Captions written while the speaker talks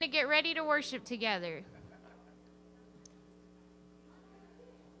get ready to worship together.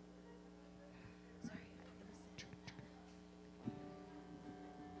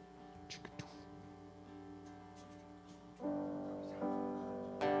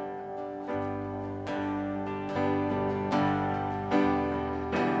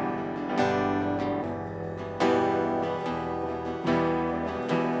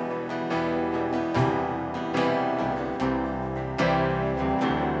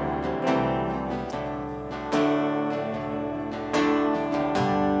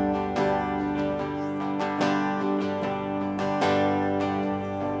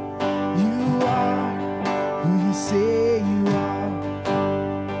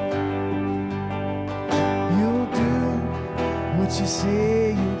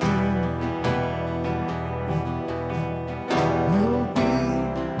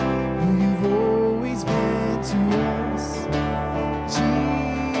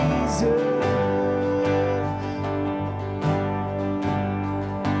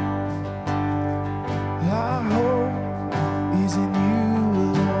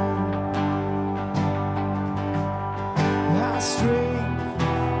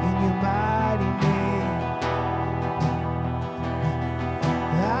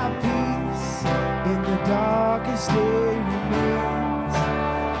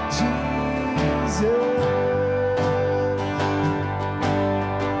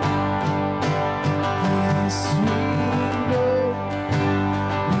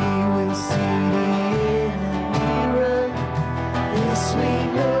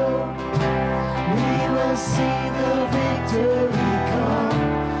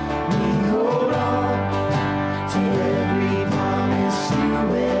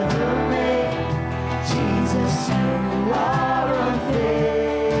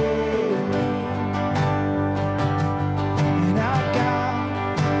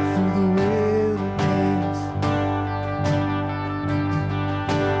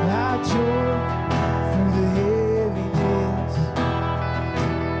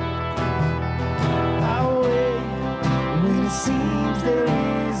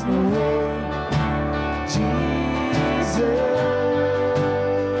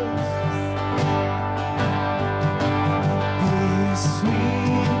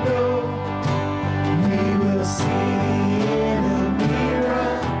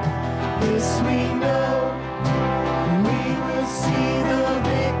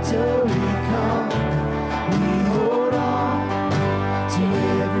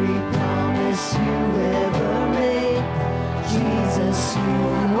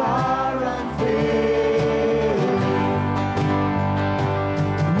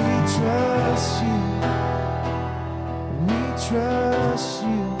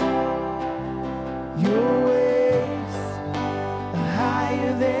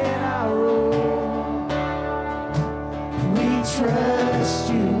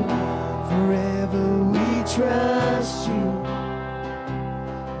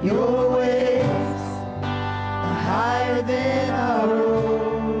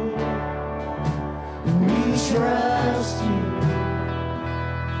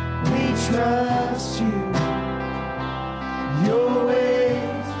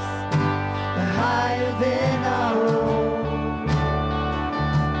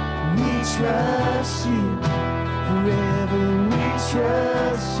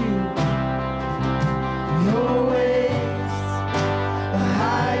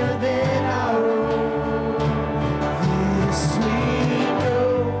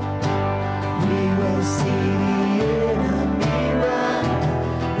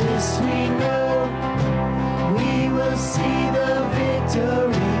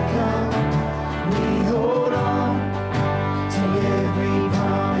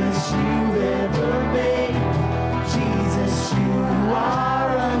 You ever made, Jesus, you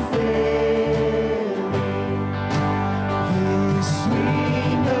are unfailing.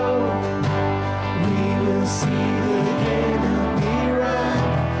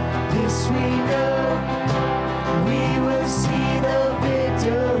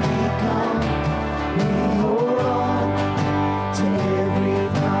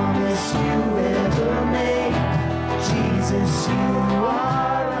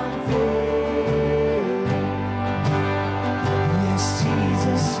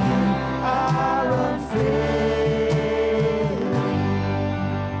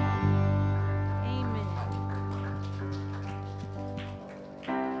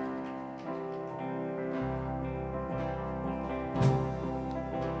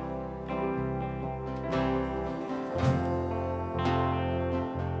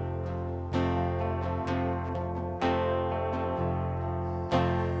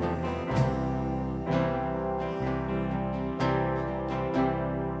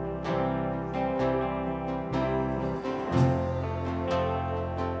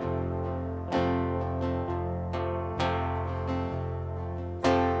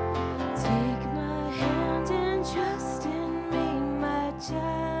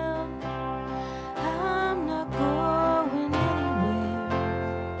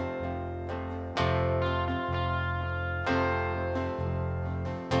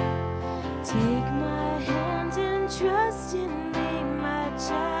 Take my hand and trust in me, my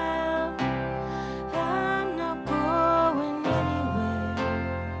child. I'm not going anywhere.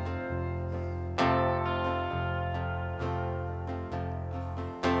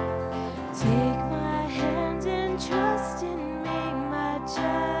 Take my hand and trust in me, my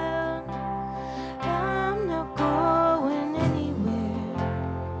child. I'm not going anywhere.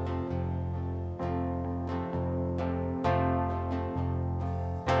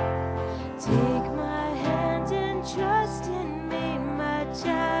 Take my hand and trust in me, my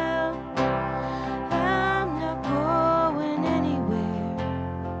child. I'm not going anywhere.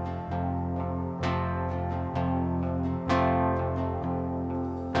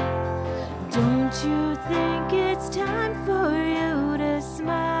 Don't you think it's time for you to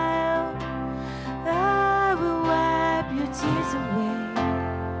smile? I will wipe your tears away.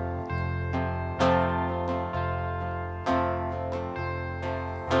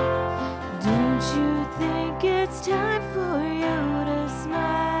 Don't you think it's time for you to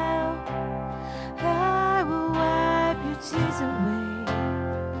smile? I will wipe your tears away.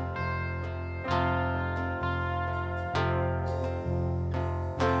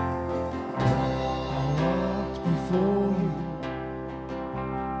 I walked before you.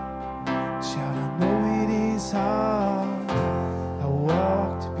 Child, I know it is hard. I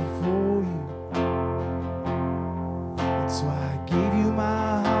walked before you. And so I gave you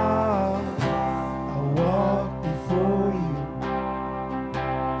my heart. I walked before you.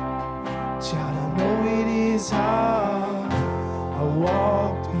 Child, I know it is hard. I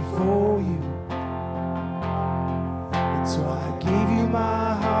walked before you. And so I gave you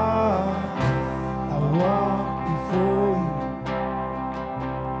my heart. I walked before you.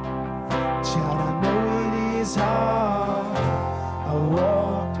 Child, I know it is hard. I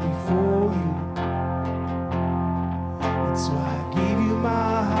walked before you. And so I gave you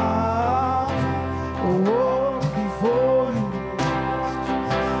my heart. I walked before you.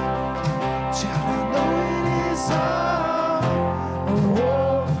 Child, I know it is hard. I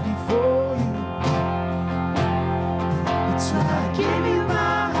walked before you. And so I gave you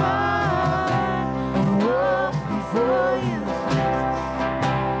my heart. I walked before you.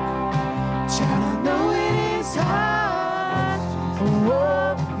 Child, I know it is hard. I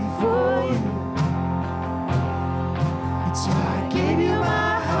walked before you. And so I gave you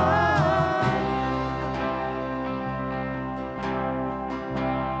my heart.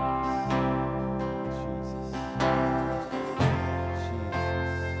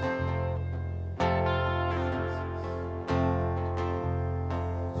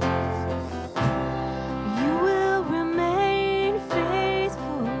 You will remain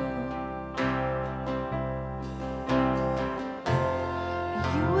faithful.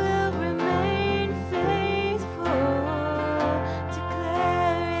 You will remain faithful.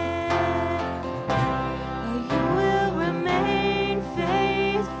 Declare it. You will remain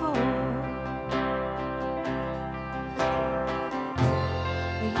faithful.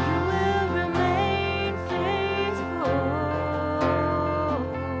 You will remain faithful.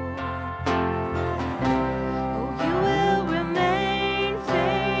 Oh, you will remain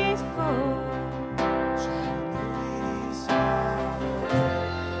faithful.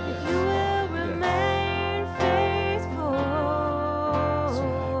 You will remain faithful.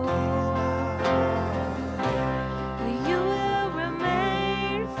 You will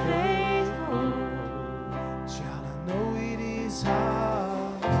remain faithful. Child, I know it is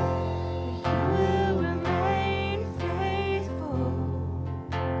hard. You will remain faithful.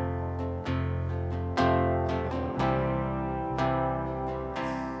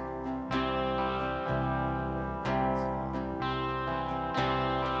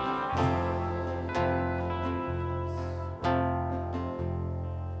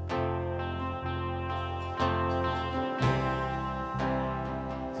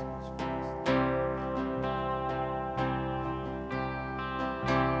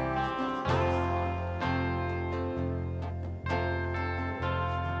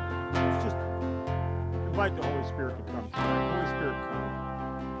 Let's just invite the Holy Spirit to come tonight. Holy Spirit, come.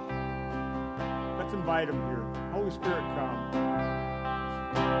 Let's invite him here. Holy Spirit, come.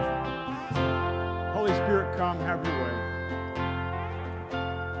 Holy Spirit, come. Have your way.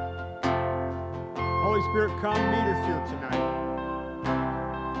 Holy Spirit, come. Meet us here tonight.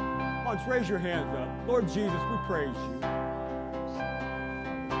 Come on, just raise your hands up. Lord Jesus, we praise you.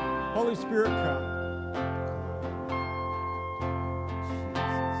 Holy Spirit, come.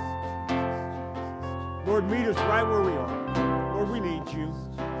 Lord, meet us right where we are. Lord, we need you.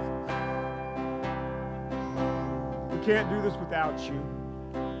 We can't do this without you.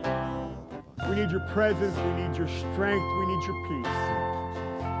 We need your presence. We need your strength. We need your peace.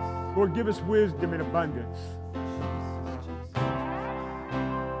 Lord, give us wisdom in abundance.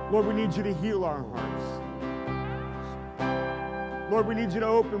 Lord, we need you to heal our hearts. Lord, we need you to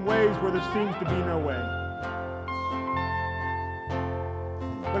open ways where there seems to be no way.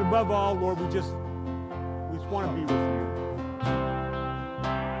 But above all, Lord, we just want to be with you.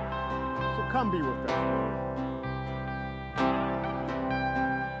 So come be with us, Lord.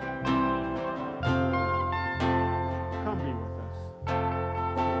 Come be with us.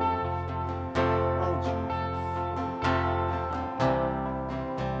 Oh, Jesus.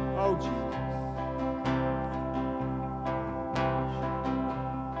 Oh, Jesus.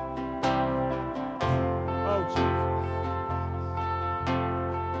 Oh, Jesus.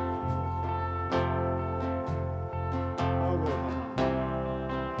 Oh, Lord.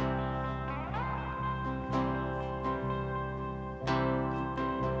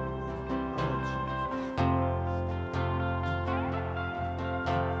 Oh, Jesus.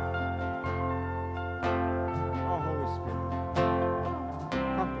 Oh, Holy Spirit.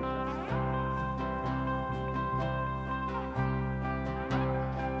 Comfort us.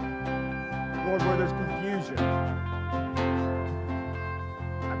 Lord, where there's confusion,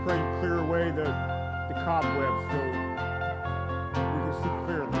 I pray you clear away the cobwebs so we can see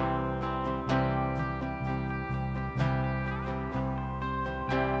clearly.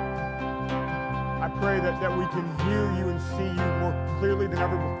 I pray that we can hear you and see you more clearly than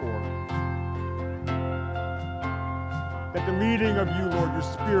ever before. That the leading of you, Lord, your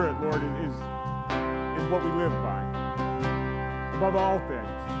Spirit, Lord, is what we live by. Above all things,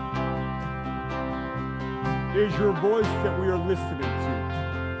 it is your voice that we are listening to.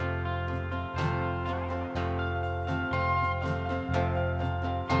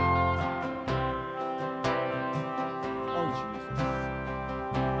 Oh, Jesus.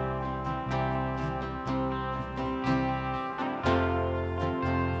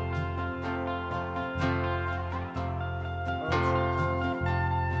 Oh, Jesus.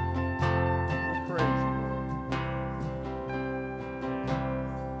 We praise you.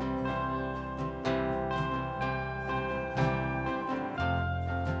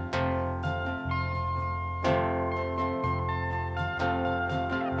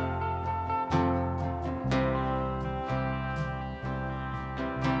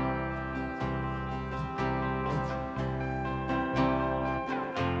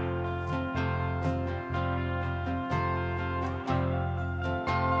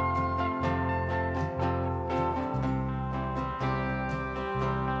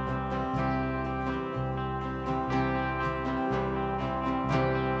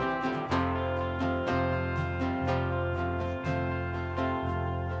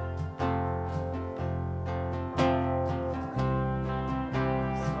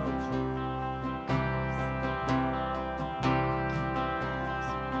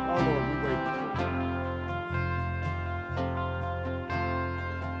 Oh, Lord, we wait for you.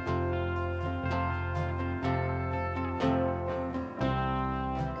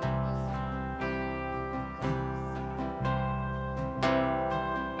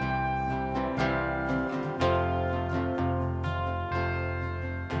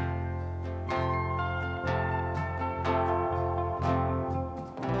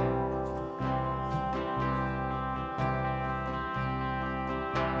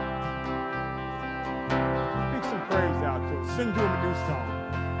 Speak some praise out to him. Sing to him a new song.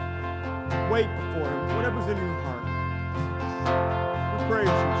 Wait before him, whatever's in your heart. We praise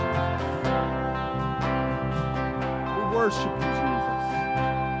you, Jesus. We worship you, Jesus.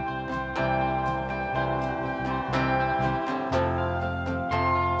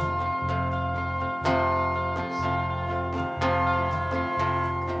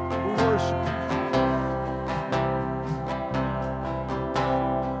 We worship you, Jesus.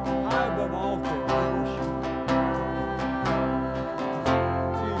 High above all things, we worship you.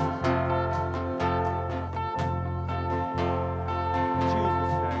 Jesus. In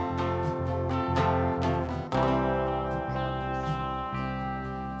Jesus' name.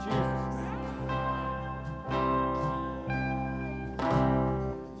 Jesus' name.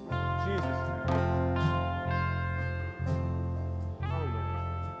 Jesus' name. Oh, Lord.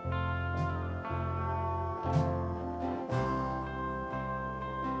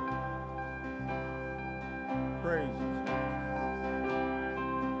 Praise you, Jesus.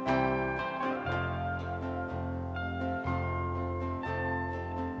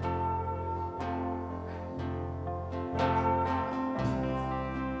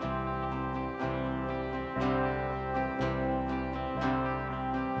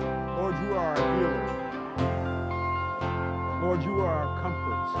 Lord, you are our healer. Lord, you are our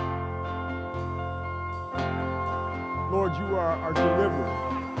comfort. Lord, you are our deliverer.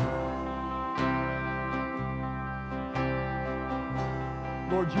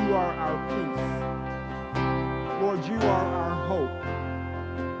 Lord, you are our peace. Lord, you are our hope.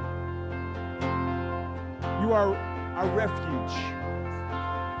 You are our refuge.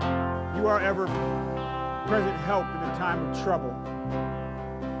 You are ever-present help in the time of trouble.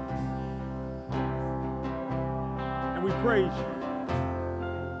 And we praise you.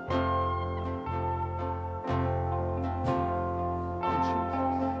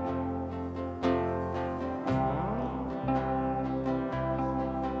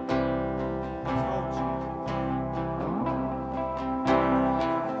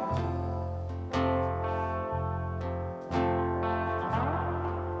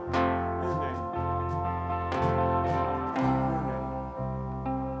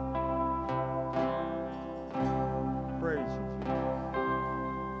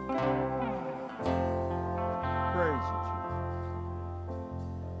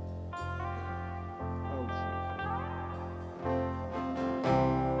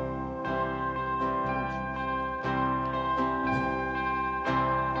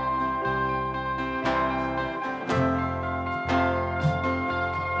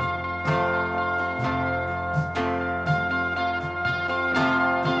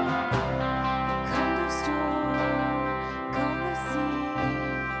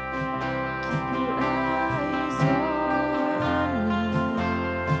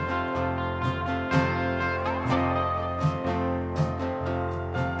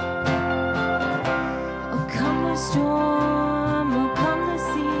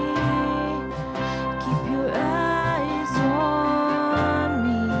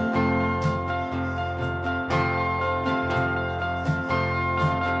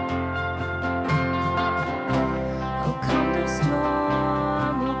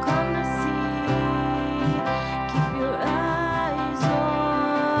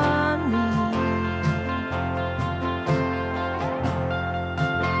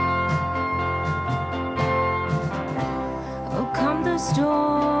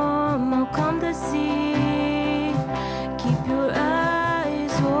 Storm, oh come the sea, keep your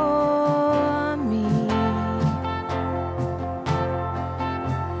eyes on me.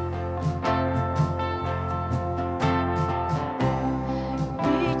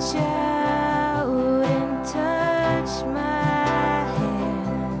 Reach out and touch my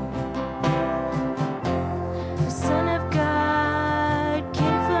hand. The Son of God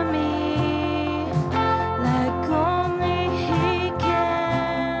came for me like only He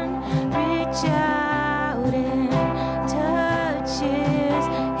can. Reach out and touch His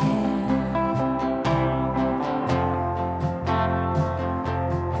hand.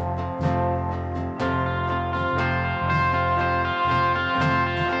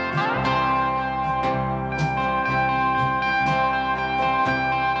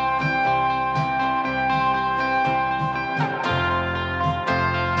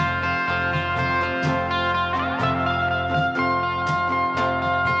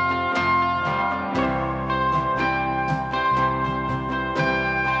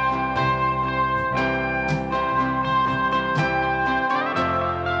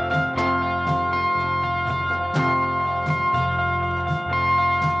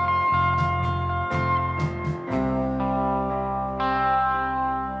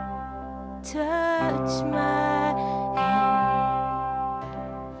 Touch my hand.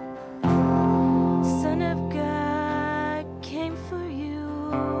 Son of God came for you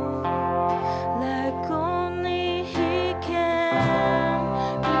like only He can.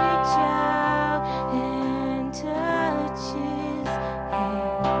 Reach out and touch His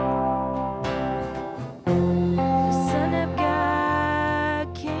hand. The Son of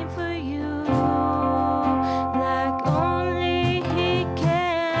God came for you like only He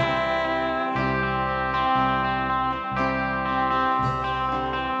can.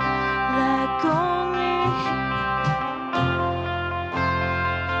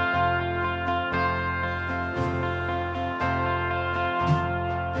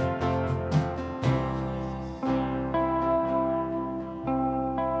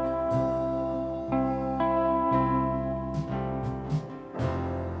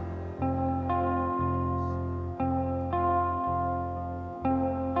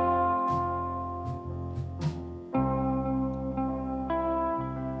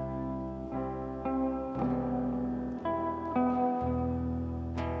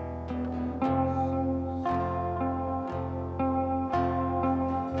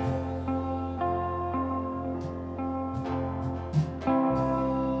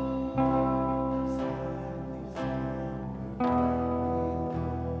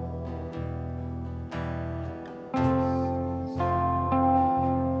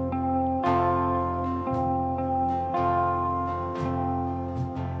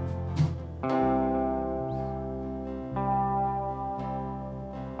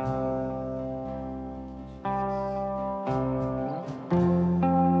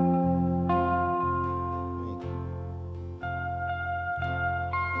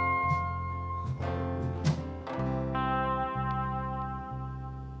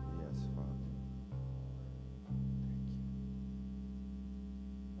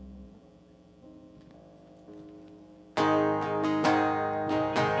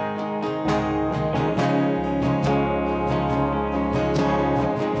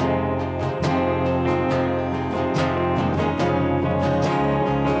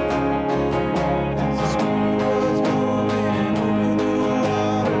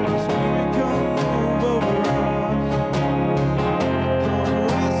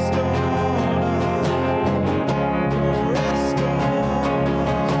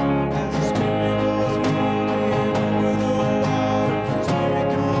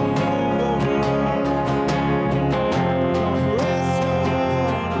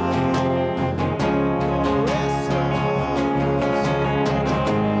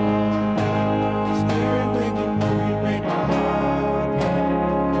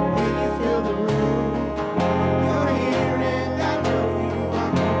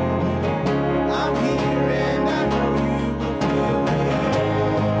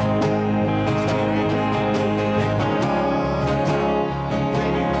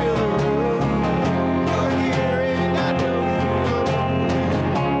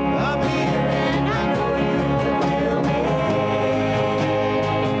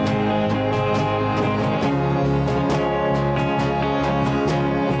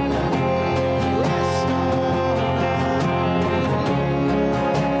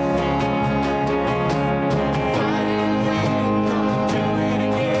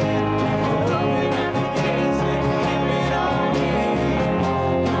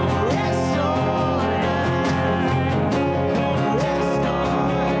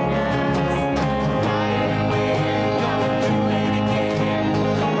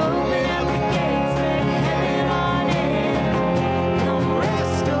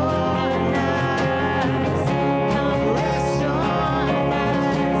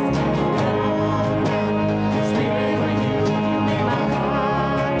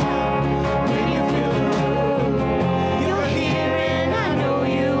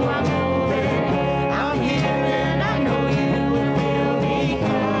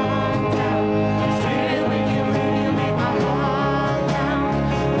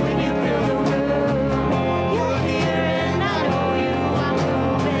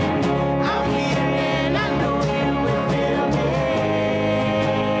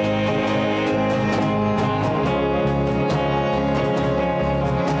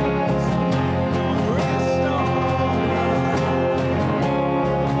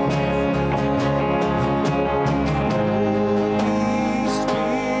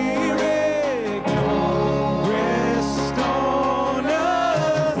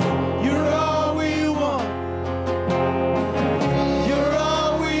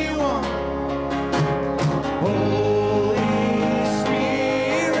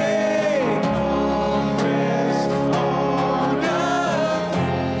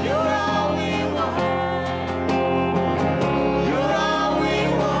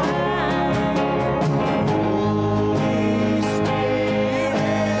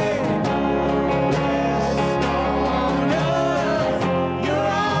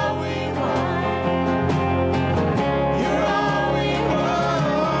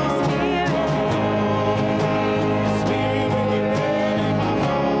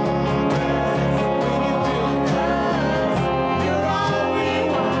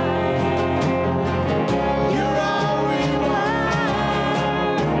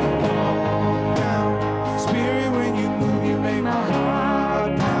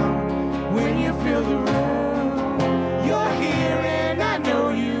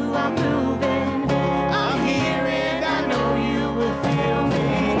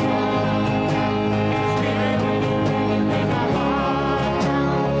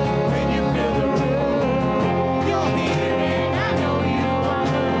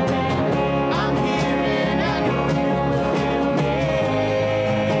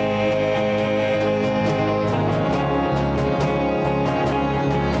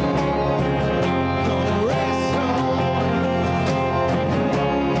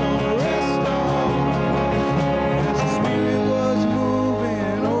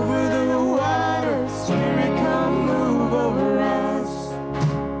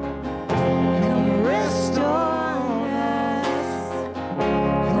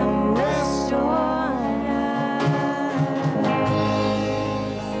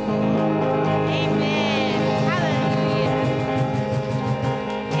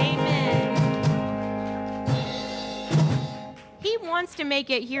 make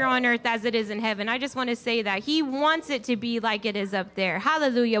it here on earth as it is in heaven. I just want to say that. He wants it to be like it is up there.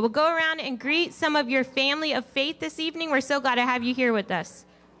 Hallelujah. We'll go around and greet some of your family of faith this evening. We're so glad to have you here with us.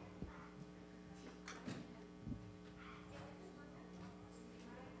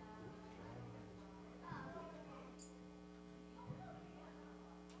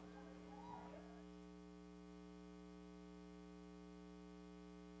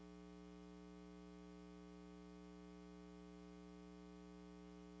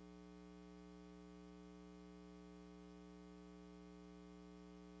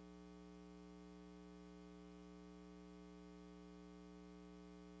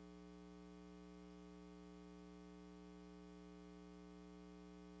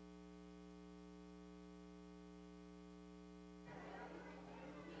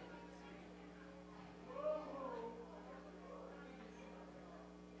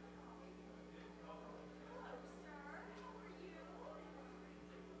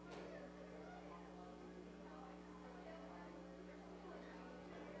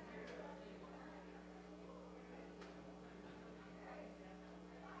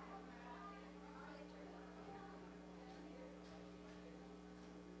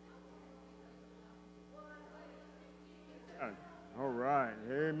 All right.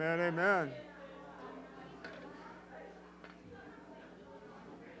 Amen, amen.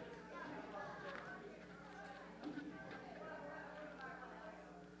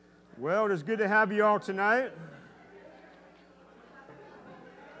 Well, it is good to have you all tonight.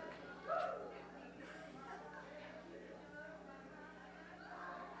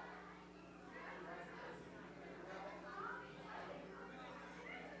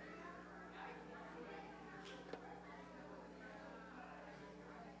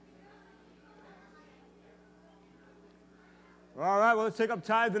 All right, well, let's take up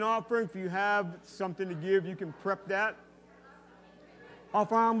tithe and offering. If you have something to give, you can prep that.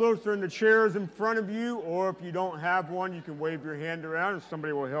 Offering envelopes are in the chairs in front of you, or if you don't have one, you can wave your hand around and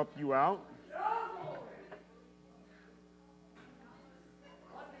somebody will help you out.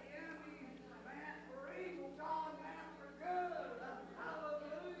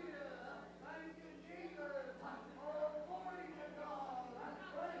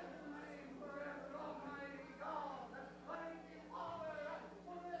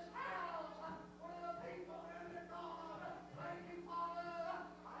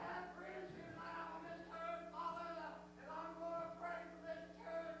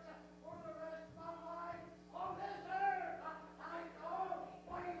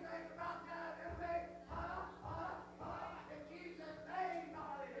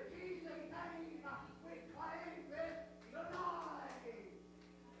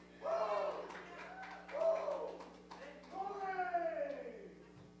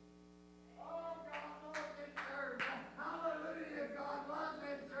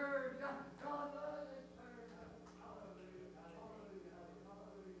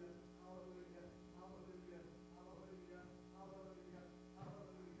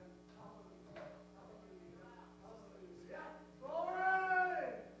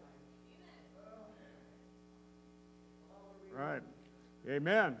 Right.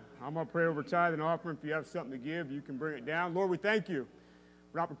 Amen. I'm going to pray over tithe and offering. If you have something to give, you can bring it down. Lord, we thank you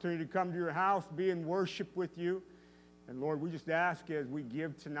for an opportunity to come to your house, be in worship with you. And Lord, we just ask as we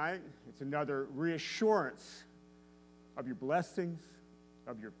give tonight, it's another reassurance of your blessings,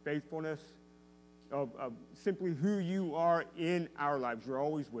 of your faithfulness, of simply who you are in our lives. You're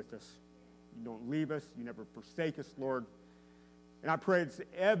always with us. You don't leave us. You never forsake us, Lord. And I pray it's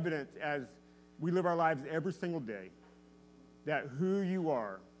evident as we live our lives every single day that who you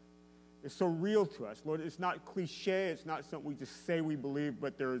are is so real to us. Lord, it's not cliche. It's not something we just say we believe,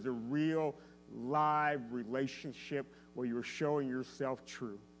 but there is a real, live relationship where you're showing yourself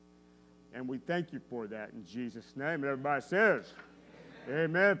true. And we thank you for that in Jesus' name. And everybody says,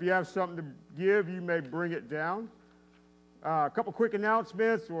 amen. If you have something to give, you may bring it down. A couple quick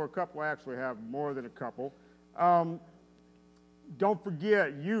announcements, or a couple, I actually have more than a couple. Don't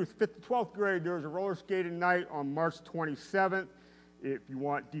forget, youth, 5th to 12th grade, there's a roller skating night on March 27th. If you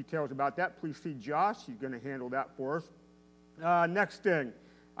want details about that, please see Josh. He's going to handle that for us. Next thing,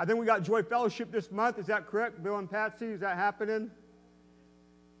 I think we got Joy Fellowship this month. Is that correct, Bill and Patsy? Is that happening?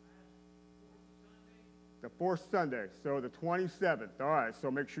 The fourth Sunday, so the 27th. All right,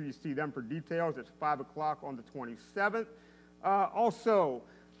 so make sure you see them for details. It's 5 o'clock on the 27th. Also,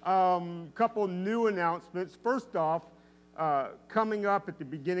 a couple new announcements. First off, coming up at the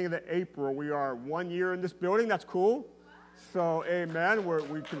beginning of April, we are 1 year in this building. That's cool. So, amen.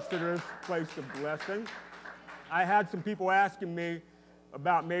 We consider this place a blessing. I had some people asking me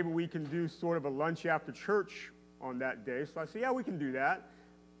about maybe we can do sort of a lunch after church on that day. So I said, yeah, we can do that.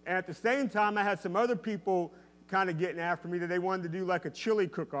 And at the same time, I had some other people kind of getting after me that they wanted to do like a chili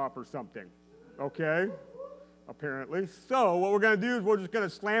cook-off or something, okay, apparently. So what we're going to do is we're just going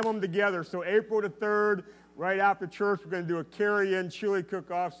to slam them together. So April the 3rd, right after church, we're going to do a carry-in chili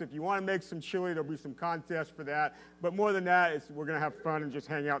cook-off. So if you want to make some chili, there'll be some contests for that. But more than that, we're going to have fun and just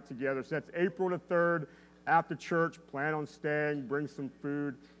hang out together. So that's April the 3rd, after church. Plan on staying, bring some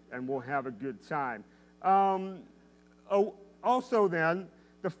food, and we'll have a good time. Also then,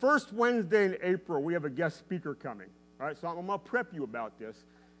 the first Wednesday in April, we have a guest speaker coming. All right, so I'm going to prep you about this.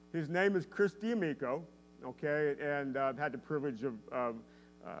 His name is Chris D'Amico, okay, and I've had the privilege of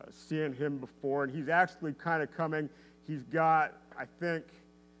seeing him before, and he's actually kind of coming. He's got, I think,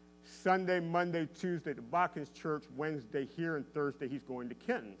 Sunday, Monday, Tuesday to Bachman's Church, Wednesday here, and Thursday he's going to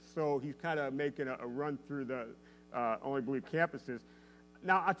Kenton. So he's kind of making a run through the Only Believe campuses.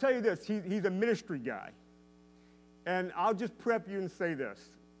 Now, I'll tell you this, he's a ministry guy. And I'll just prep you and say this.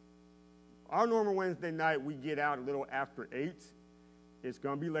 Our normal Wednesday night, we get out a little after 8. It's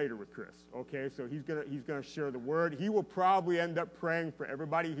going to be later with Chris, okay? So he's gonna share the word. He will probably end up praying for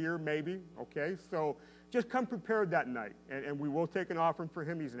everybody here, maybe, okay? So just come prepared that night. And we will take an offering for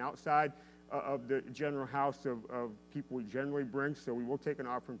him. He's an outside of the general house of people we generally bring, so we will take an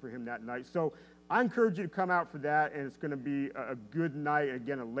offering for him that night. So I encourage you to come out for that, and it's going to be a good night,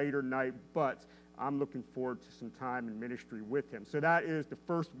 again, a later night, but I'm looking forward to some time in ministry with him. So that is the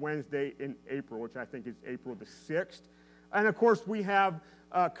first Wednesday in April, which I think is April the 6th. And, of course, we have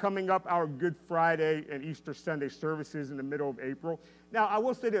coming up our Good Friday and Easter Sunday services in the middle of April. Now, I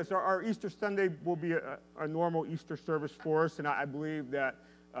will say this. Our Easter Sunday will be a normal Easter service for us, and I believe that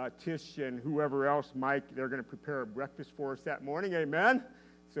Tish and whoever else, Mike, they're going to prepare a breakfast for us that morning. Amen?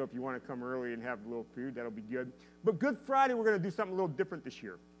 So if you want to come early and have a little food, that'll be good. But Good Friday, we're going to do something a little different this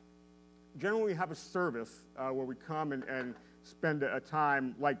year. Generally, we have a service where we come and spend a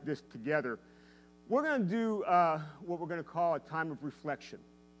time like this together. We're going to do what we're going to call a time of reflection.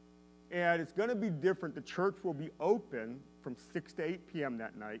 And it's going to be different. The church will be open from 6 to 8 p.m.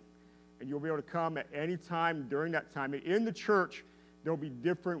 that night. And you'll be able to come at any time during that time. And in the church, there'll be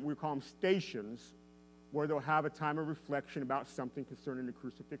different, we call them stations, where they'll have a time of reflection about something concerning the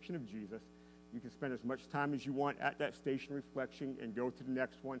crucifixion of Jesus. You can spend as much time as you want at that station reflection and go to the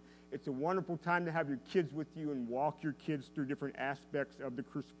next one. It's a wonderful time to have your kids with you and walk your kids through different aspects of the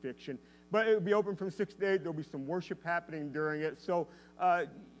crucifixion. But it will be open from 6 to 8. There'll be some worship happening during it. So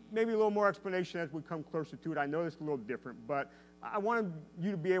maybe a little more explanation as we come closer to it. I know it's a little different, but I wanted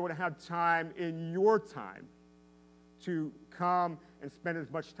you to be able to have time in your time to come and spend as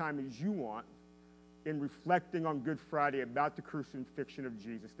much time as you want in reflecting on Good Friday about the crucifixion of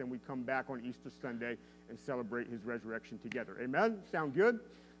Jesus. Then we come back on Easter Sunday and celebrate his resurrection together. Amen? Sound good?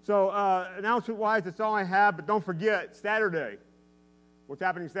 So announcement-wise, that's all I have, but don't forget, Saturday. What's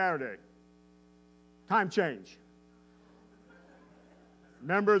happening Saturday? Time change.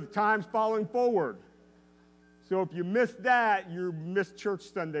 Remember, the time's falling forward. So if you missed that, you missed church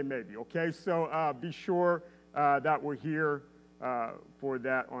Sunday maybe, okay? So be sure that we're here for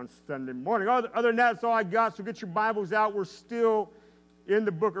that on Sunday morning. Other than that, that's all I got. So get your Bibles out. We're still in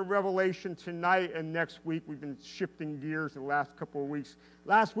the book of Revelation tonight and next week. We've been shifting gears the last couple of weeks.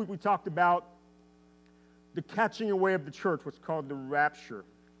 Last week we talked about the catching away of the church, what's called the rapture.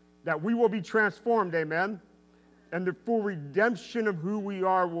 That we will be transformed, amen? And the full redemption of who we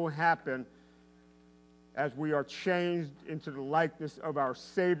are will happen as we are changed into the likeness of our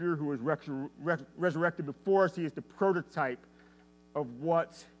Savior who is resurrected before us. He is the prototype of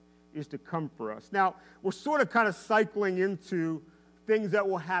what is to come for us. Now, we're sort of kind of cycling into things that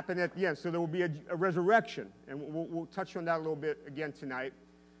will happen at the end. So there will be a resurrection, and we'll touch on that a little bit again tonight.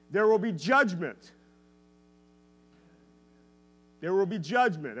 There will be judgment. There will be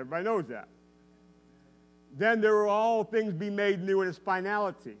judgment. Everybody knows that. Then there will all things be made new in its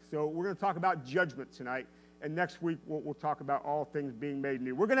finality. So we're going to talk about judgment tonight, and next week we'll talk about all things being made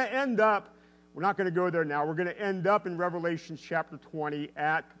new. We're going to end up, we're not going to go there now, we're going to end up in Revelation chapter 20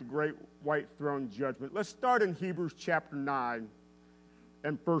 at the great white throne judgment. Let's start in Hebrews chapter 9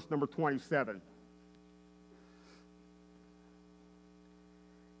 and verse number 27.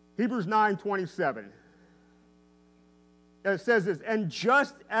 Hebrews 9:27. And it says this, and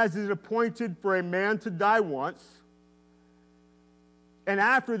just as it is appointed for a man to die once, and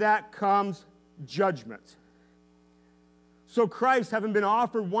after that comes judgment. So Christ, having been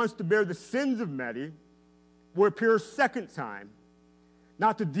offered once to bear the sins of many, will appear a second time,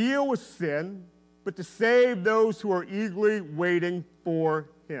 not to deal with sin, but to save those who are eagerly waiting for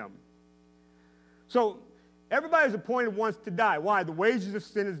him. So everybody is appointed once to die. Why? The wages of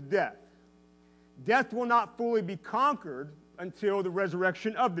sin is death. Death will not fully be conquered until the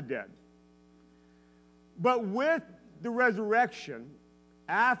resurrection of the dead. But with the resurrection,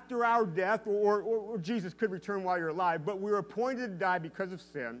 after our death, or Jesus could return while you're alive, but we're appointed to die because of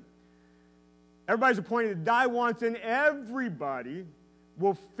sin. Everybody's appointed to die once, and everybody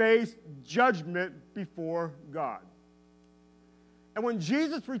will face judgment before God. And when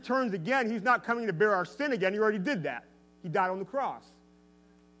Jesus returns again, he's not coming to bear our sin again. He already did that. He died on the cross.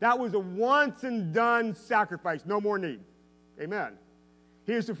 That was a once and done sacrifice, no more need. Amen.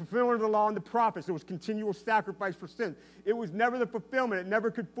 He is the fulfillment of the law and the prophets. It was continual sacrifice for sin. It was never the fulfillment. It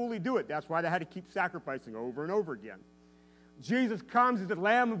never could fully do it. That's why they had to keep sacrificing over and over again. Jesus comes as the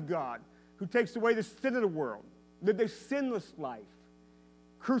Lamb of God who takes away the sin of the world, lived a sinless life,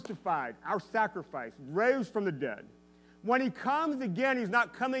 crucified, our sacrifice, raised from the dead. When he comes again, he's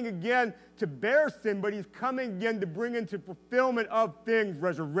not coming again to bear sin, but he's coming again to bring into fulfillment of things,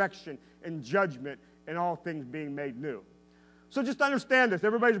 resurrection and judgment, and all things being made new. So just understand this.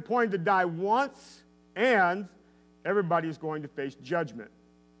 Everybody's appointed to die once, and everybody's going to face judgment.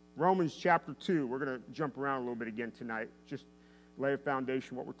 Romans chapter 2. We're going to jump around a little bit again tonight. Just lay a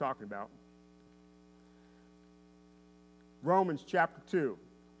foundation of what we're talking about. Romans chapter 2.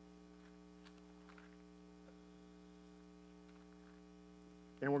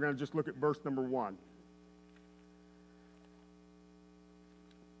 And we're going to just look at verse number 1.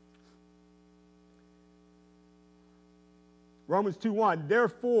 Romans 2:1,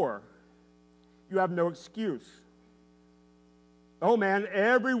 therefore, you have no excuse. Oh man,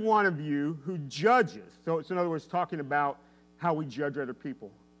 every one of you who judges, so it's in other words talking about how we judge other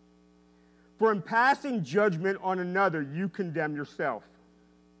people. For in passing judgment on another, you condemn yourself.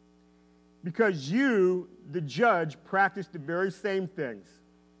 Because you, the judge, practice the very same things.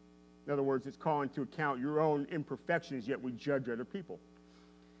 In other words, it's calling to account your own imperfections, yet we judge other people.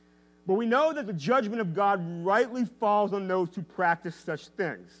 But we know that the judgment of God rightly falls on those who practice such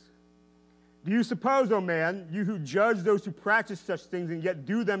things. Do you suppose, O man, you who judge those who practice such things and yet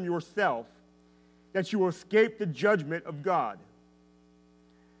do them yourself, that you will escape the judgment of God?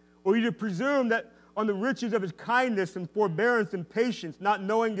 Or you to presume that on the riches of his kindness and forbearance and patience, not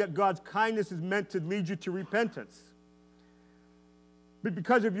knowing that God's kindness is meant to lead you to repentance? But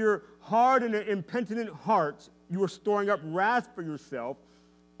because of your hard and impenitent hearts, you are storing up wrath for yourself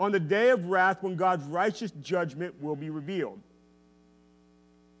on the day of wrath when God's righteous judgment will be revealed.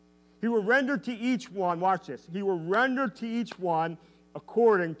 He will render to each one, watch this, he will render to each one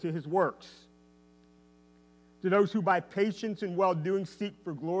according to his works. To those who by patience and well-doing seek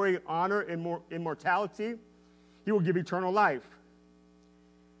for glory, honor, and immortality, he will give eternal life.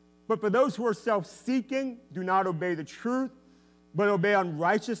 But for those who are self-seeking, do not obey the truth, but obey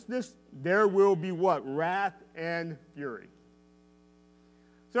unrighteousness, there will be what? Wrath and fury.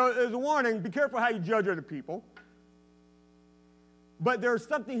 So there's a warning, be careful how you judge other people. But there's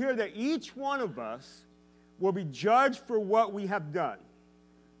something here that each one of us will be judged for what we have done.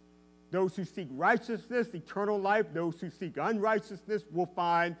 Those who seek righteousness, eternal life, those who seek unrighteousness will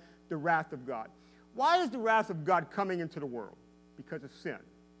find the wrath of God. Why is the wrath of God coming into the world? Because of sin.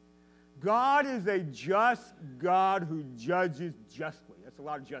 God is a just God who judges justly. That's a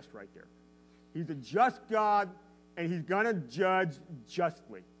lot of just right there. He's a just God, and he's going to judge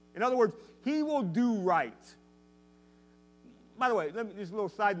justly. In other words, he will do right. By the way, just a little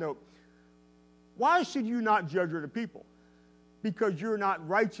side note. Why should you not judge other people? Because you're not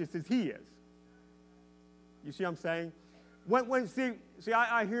righteous as he is. You see what I'm saying?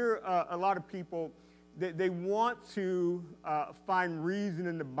 I hear a lot of people, they want to find reason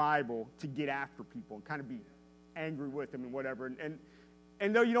in the Bible to get after people and kind of be angry with them and whatever.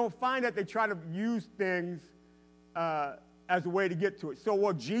 And though you don't find that, they try to use things as a way to get to it. So,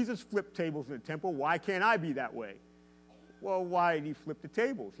 well, Jesus flipped tables in the temple. Why can't I be that way? Well, why did he flip the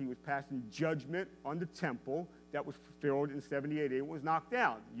tables? He was passing judgment on the temple that was fulfilled in 70 AD. It was knocked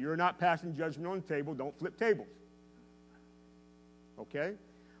down. You're not passing judgment on the table. Don't flip tables. Okay?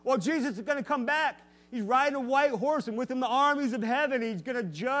 Well, Jesus is going to come back. He's riding a white horse, and with him the armies of heaven. He's going to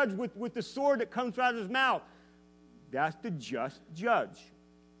judge with the sword that comes out of his mouth. That's the just judge,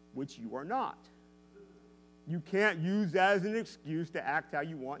 which you are not. You can't use that as an excuse to act how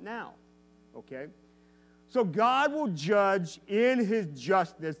you want now. Okay? So God will judge in his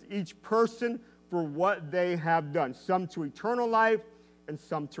justice each person for what they have done, some to eternal life and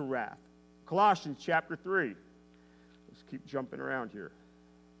some to wrath. Colossians chapter 3. Let's keep jumping around here.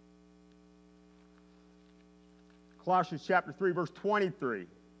 Colossians chapter 3, verse 23.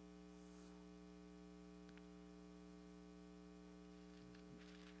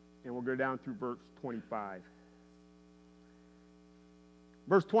 And we'll go down through verse 25.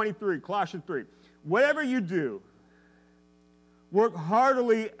 Verse 23, Colossians 3. Whatever you do, work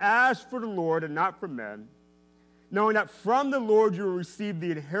heartily as for the Lord and not for men, knowing that from the Lord you will receive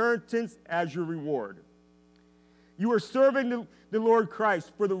the inheritance as your reward. You are serving the Lord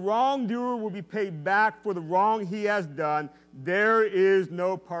Christ, for the wrongdoer will be paid back for the wrong he has done. There is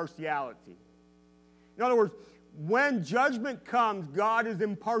no partiality. In other words, when judgment comes, God is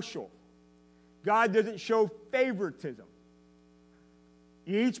impartial. God doesn't show favoritism.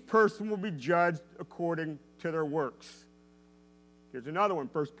 Each person will be judged according to their works. Here's another one,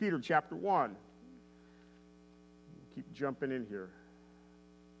 1 Peter chapter 1. Keep jumping in here.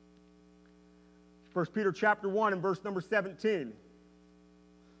 1 Peter chapter 1 and verse number 17.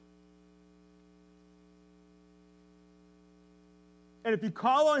 And if you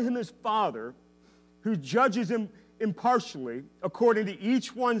call on him as Father, who judges him impartially, according to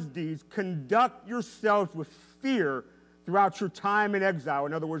each one's deeds, conduct yourselves with fear throughout your time in exile.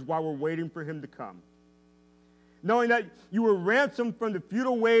 In other words, while we're waiting for him to come. Knowing that you were ransomed from the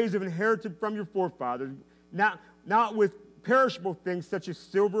futile ways of inherited from your forefathers, not with perishable things such as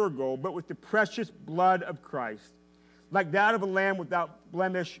silver or gold, but with the precious blood of Christ, like that of a lamb without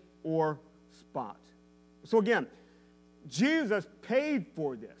blemish or spot. So again, Jesus paid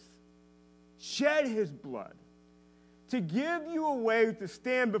for this, shed his blood, to give you a way to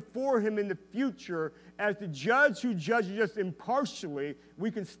stand before him in the future as the judge who judges us impartially. We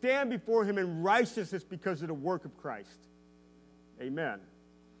can stand before him in righteousness because of the work of Christ. Amen.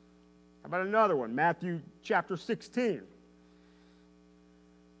 How about another one? Matthew chapter 16.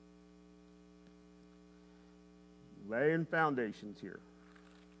 Laying foundations here.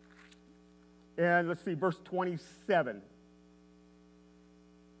 And let's see, verse 27.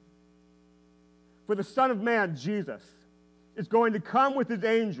 For the Son of Man, Jesus, is going to come with his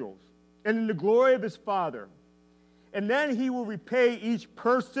angels and in the glory of his Father. And then he will repay each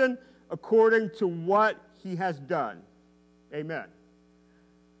person according to what he has done. Amen.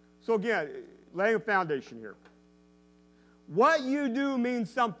 So again, laying a foundation here. What you do means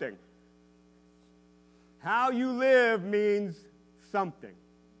something. How you live means something.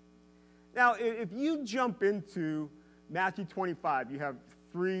 Now, if you jump into Matthew 25, you have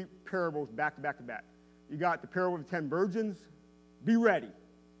three parables back to back to back. You got the parable of the 10 virgins. Be ready,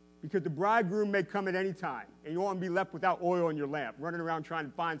 because the bridegroom may come at any time, and you don't want to be left without oil in your lamp, running around trying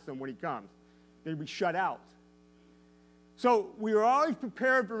to find some when he comes. They'll be shut out. So we are always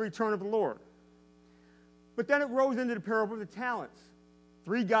prepared for the return of the Lord. But then it rose into the parable of the talents.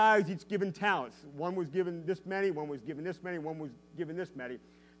 3 guys, each given talents. One was given this many, one was given this many, one was given this many.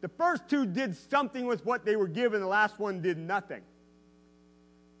 The first 2 did something with what they were given. The last one did nothing.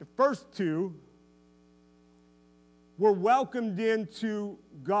 The first 2 were welcomed into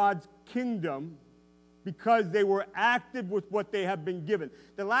God's kingdom because they were active with what they have been given.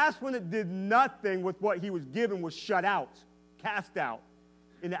 The last one that did nothing with what he was given was shut out, cast out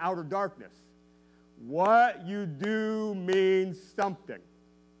in the outer darkness. What you do means something.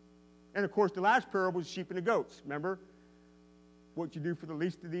 And of course, the last parable is sheep and the goats. Remember? What you do for the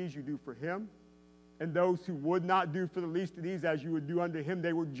least of these, you do for him. And those who would not do for the least of these, as you would do unto him,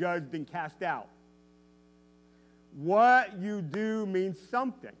 they were judged and cast out. What you do means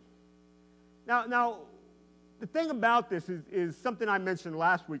something. Now, the thing about this is something I mentioned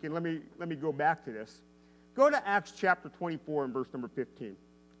last week, and let me go back to this. Go to Acts chapter 24 and verse number 15.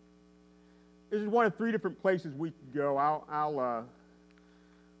 This is one of 3 different places we could go.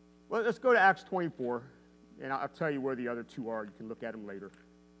 Let's go to Acts 24, and I'll tell you where the other 2 are. You can look at them later.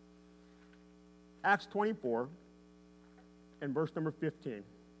 Acts 24 and verse number 15.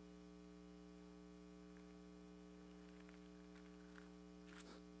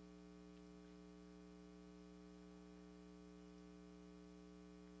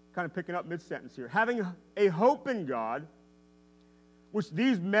 Kind of picking up mid-sentence here. Having a hope in God, which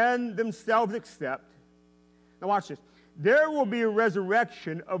these men themselves accept. Now watch this. There will be a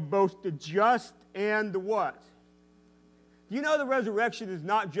resurrection of both the just and the what? Do you know the resurrection is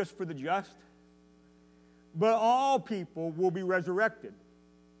not just for the just? But all people will be resurrected.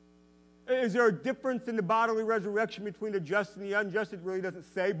 Is there a difference in the bodily resurrection between the just and the unjust? It really doesn't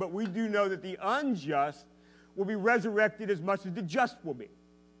say, but we do know that the unjust will be resurrected as much as the just will be.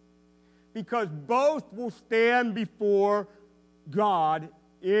 Because both will stand before God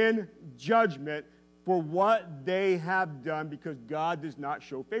in judgment for what they have done, because God does not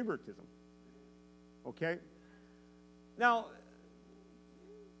show favoritism. Okay? Now,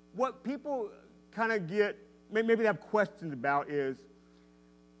 what people kind of get, maybe they have questions about is,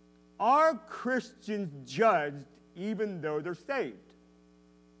 are Christians judged even though they're saved?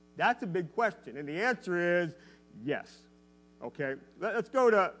 That's a big question. And the answer is yes. Okay? Let's go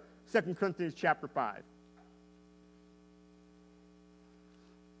to 2 Corinthians chapter 5.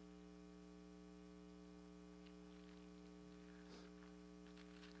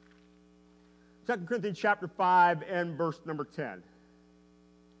 Second Corinthians chapter 5 and verse number 10.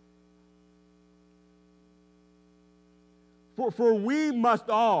 For we must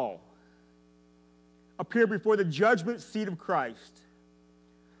all appear before the judgment seat of Christ,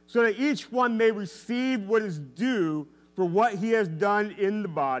 so that each one may receive what is due for what he has done in the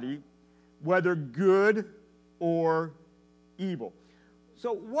body, whether good or evil.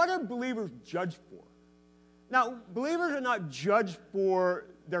 So what are believers judged for? Now, believers are not judged for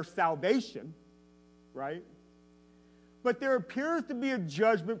their salvation, right? But there appears to be a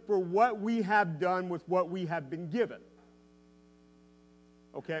judgment for what we have done with what we have been given.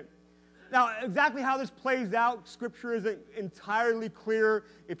 Okay? Now, exactly how this plays out, Scripture isn't entirely clear.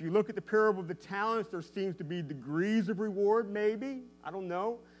 If you look at the parable of the talents, there seems to be degrees of reward, maybe. I don't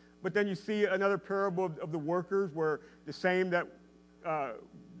know. But then you see another parable of the workers where the same that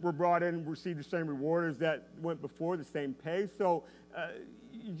were brought in received the same reward as that went before, the same pay. So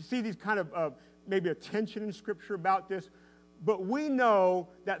you see these kind of maybe a tension in Scripture about this. But we know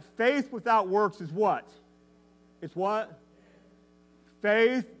that faith without works is what? It's what?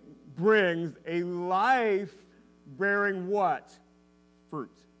 Faith brings a life bearing what? Fruit.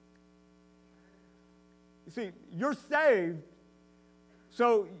 You see, you're saved,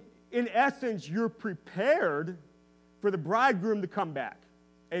 so in essence, you're prepared for the bridegroom to come back.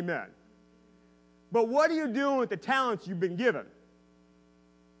 Amen. But what are you doing with the talents you've been given?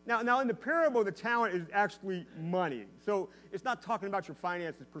 Now, in the parable, the talent is actually money. So it's not talking about your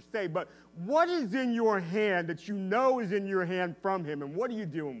finances per se, but what is in your hand that you know is in your hand from him, and what are you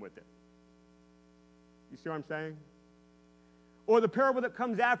doing with it? You see what I'm saying? Or the parable that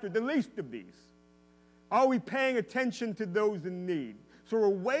comes after, the least of these. Are we paying attention to those in need? So we're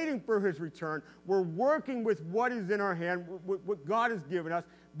waiting for his return. We're working with what is in our hand, what God has given us,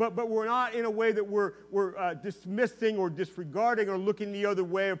 but we're not in a way that we're dismissing or disregarding or looking the other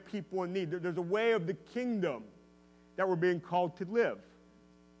way of people in need. There's a way of the kingdom that we're being called to live.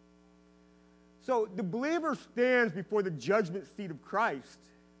 So the believer stands before the judgment seat of Christ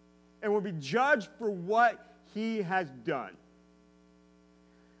and will be judged for what he has done.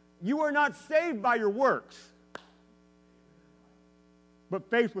 You are not saved by your works. But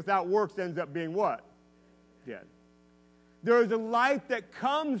faith without works ends up being what? Dead. There is a life that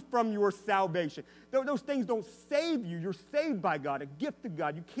comes from your salvation. Those things don't save you. You're saved by God, a gift of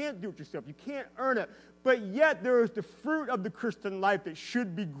God. You can't do it yourself. You can't earn it. But yet there is the fruit of the Christian life that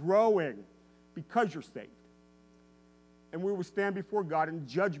should be growing because you're saved. And we will stand before God in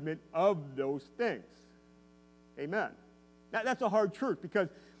judgment of those things. Amen. That's a hard truth because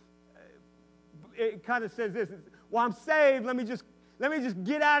it kind of says this. Well, I'm saved. Let me just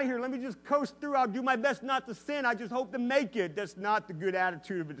get out of here. Let me just coast through. I'll do my best not to sin. I just hope to make it. That's not the good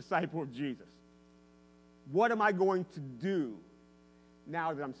attitude of a disciple of Jesus. What am I going to do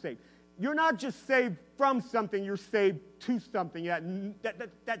now that I'm saved? You're not just saved from something. You're saved to something.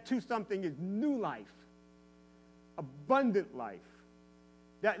 That to something is new life, abundant life.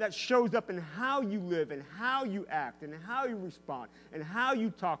 That shows up in how you live and how you act and how you respond and how you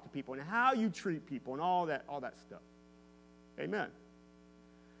talk to people and how you treat people and all that stuff. Amen.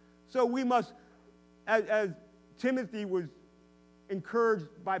 So we must, as Timothy was encouraged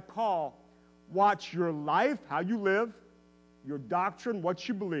by Paul, watch your life, how you live, your doctrine, what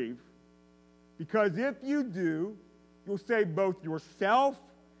you believe, because if you do, you'll save both yourself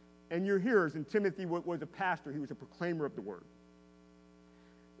and your hearers. And Timothy was a pastor. He was a proclaimer of the word.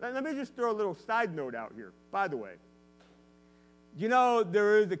 Let me just throw a little side note out here, by the way. You know,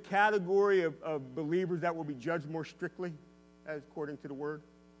 there is a category of believers that will be judged more strictly, as according to the word.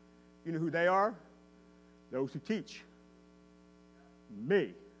 You know who they are? Those who teach.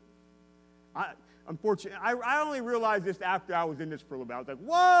 Me. Unfortunately, I only realized this after I was in this for a little bit. I was like,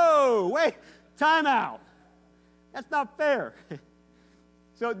 whoa, wait, time out. That's not fair.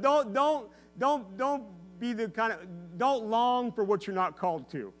 So don't be the kind of, don't long for what you're not called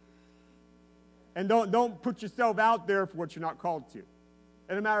to. And don't put yourself out there for what you're not called to.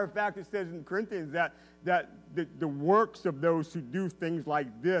 As a matter of fact, it says in Corinthians that the works of those who do things like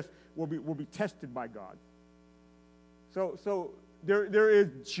this will be tested by God. So there is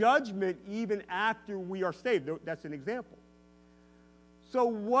judgment even after we are saved. That's an example. So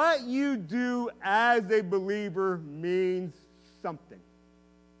what you do as a believer means something.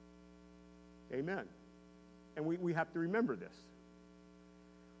 Amen. And we have to remember this.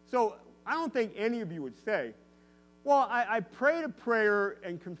 So I don't think any of you would say, well, I prayed a prayer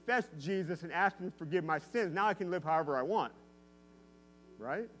and confessed Jesus and asked him to forgive my sins. Now I can live however I want.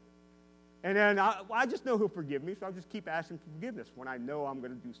 Right? And then I just know he'll forgive me, so I'll just keep asking for forgiveness. When I know I'm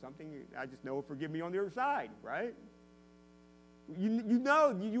going to do something, I just know he'll forgive me on the other side, right? You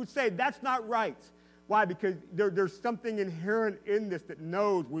would say that's not right. Why? Because there's something inherent in this that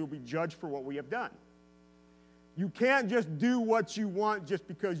knows we will be judged for what we have done. You can't just do what you want just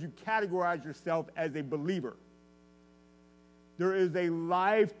because you categorize yourself as a believer. There is a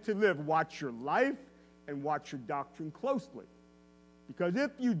life to live. Watch your life and watch your doctrine closely. Because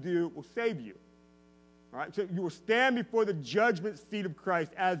if you do, it will save you. All right? So you will stand before the judgment seat of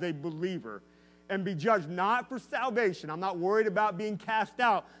Christ as a believer and be judged not for salvation. I'm not worried about being cast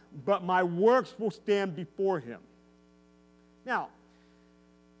out, but my works will stand before him. Now,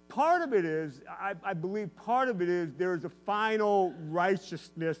 part of it is, I believe part of it is there's a final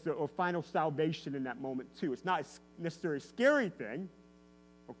righteousness or final salvation in that moment too. It's not necessarily a scary thing,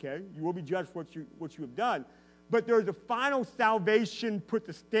 okay? You will be judged for what you have done. But there's a final salvation, put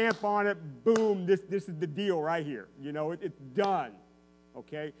the stamp on it, boom, this is the deal right here. You know, it's done,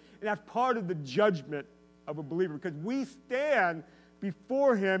 okay? And that's part of the judgment of a believer because we stand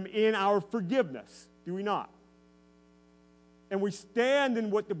before him in our forgiveness, do we not? And we stand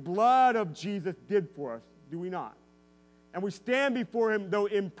in what the blood of Jesus did for us, do we not? And we stand before him, though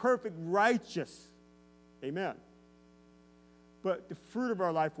imperfect, righteous. Amen. But the fruit of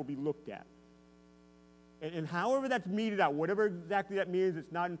our life will be looked at. And however that's meted out, whatever exactly that means,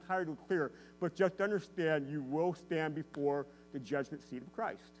 it's not entirely clear. But just understand you will stand before the judgment seat of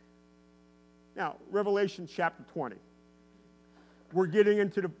Christ. Now, Revelation chapter 20. We're getting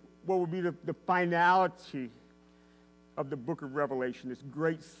into what would be the finality of the book of Revelation, this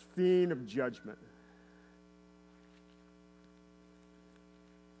great scene of judgment.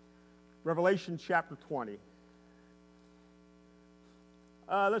 Revelation chapter 20.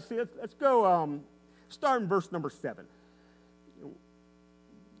 Let's see, let's go, start in verse number 7.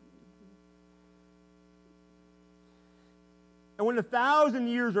 And when 1,000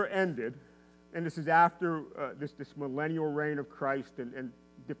 years are ended, and this is after this millennial reign of Christ and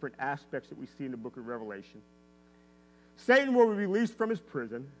different aspects that we see in the book of Revelation, Satan will be released from his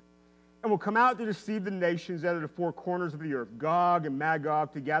prison and will come out to deceive the nations out of the four corners of the earth, Gog and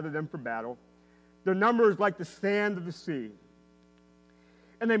Magog, to gather them for battle. Their number is like the sand of the sea.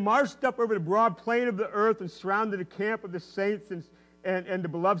 And they marched up over the broad plain of the earth and surrounded the camp of the saints and the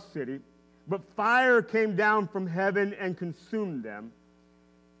beloved city. But fire came down from heaven and consumed them.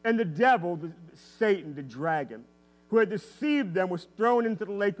 And the devil, Satan, the dragon, who had deceived them, was thrown into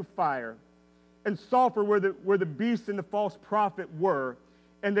the lake of fire and sulfur where the beast and the false prophet were,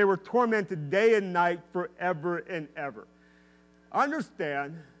 and they were tormented day and night forever and ever.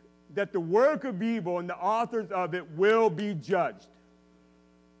 Understand that the work of evil and the authors of it will be judged.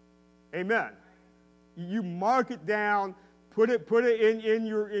 Amen. You mark it down, put it in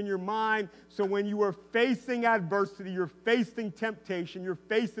your mind, so when you are facing adversity, you're facing temptation, you're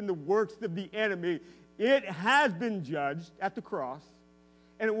facing the works of the enemy, it has been judged at the cross,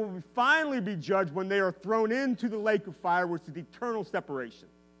 and it will finally be judged when they are thrown into the lake of fire, which is eternal separation.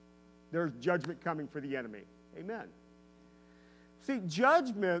 There's judgment coming for the enemy. Amen. See,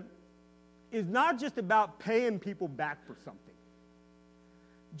 judgment is not just about paying people back for something.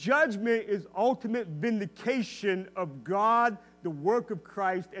 Judgment is ultimate vindication of God, the work of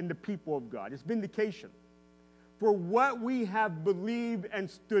Christ, and the people of God. It's vindication for what we have believed and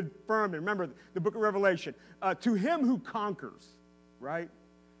stood firm in. Remember, the book of Revelation, to him who conquers, right?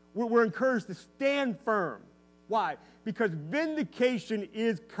 We're encouraged to stand firm. Why? Because vindication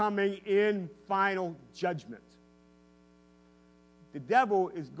is coming in final judgment. The devil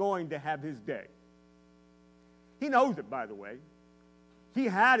is going to have his day. He knows it, by the way. He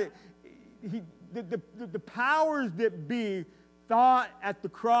had it. The powers that be thought at the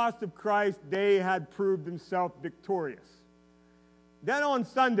cross of Christ they had proved themselves victorious. Then on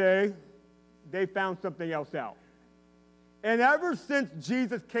Sunday, they found something else out. And ever since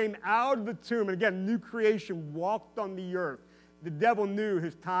Jesus came out of the tomb, and again, new creation walked on the earth, the devil knew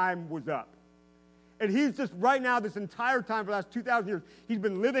his time was up. And he's just, right now, this entire time for the last 2,000 years, he's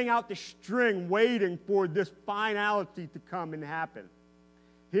been living out the string, waiting for this finality to come and happen.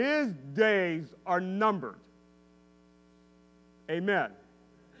 His days are numbered. Amen.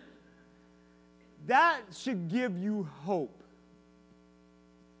 That should give you hope.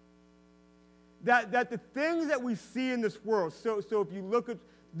 That the things that we see in this world, so if you look at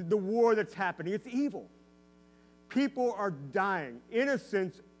the war that's happening, it's evil. People are dying.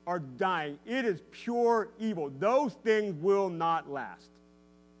 Innocents are dying. It is pure evil. Those things will not last.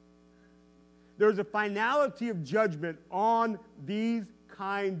 There's a finality of judgment on these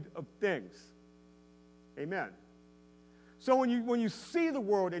kind of things. Amen. So when you see the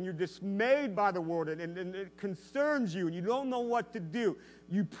world and you're dismayed by the world and it concerns you and you don't know what to do,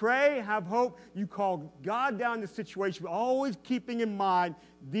 you pray, have hope, you call God down in the situation, always keeping in mind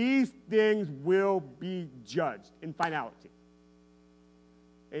these things will be judged in finality.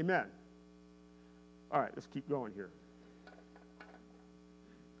 Amen. All right, let's keep going here.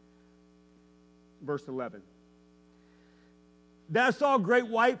 Verse 11. Then I saw a great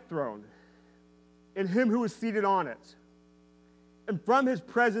white throne, and him who was seated on it. And from his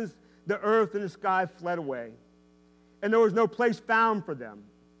presence the earth and the sky fled away, and there was no place found for them.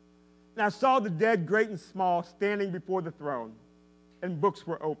 And I saw the dead, great and small, standing before the throne, and books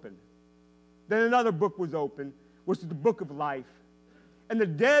were opened. Then another book was opened, which is the book of life. And the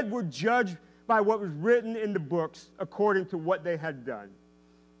dead were judged by what was written in the books according to what they had done.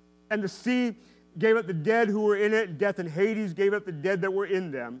 And the sea gave up the dead who were in it, death and Hades gave up the dead that were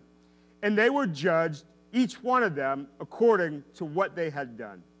in them, and they were judged, each one of them, according to what they had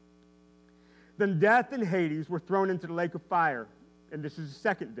done. Then death and Hades were thrown into the lake of fire, and this is the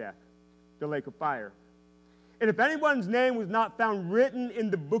second death, the lake of fire. And if anyone's name was not found written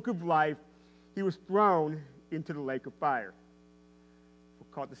in the book of life, he was thrown into the lake of fire. We'll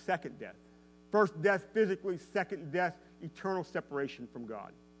call it the second death. First death physically, second death, eternal separation from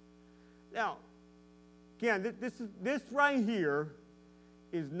God. Now, again, this right here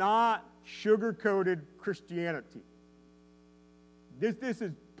is not sugar-coated Christianity. This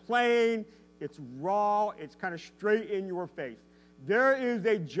is plain, it's raw, it's kind of straight in your face. There is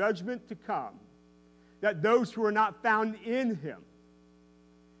a judgment to come that those who are not found in him,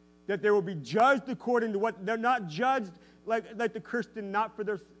 that they will be judged according to what, they're not judged like the Christian, not for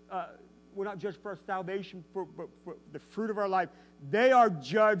their, we're not judged for our salvation, but for the fruit of our life. They are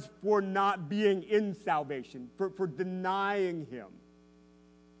judged for not being in salvation, for denying him,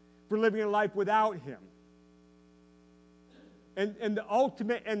 for living a life without him. And the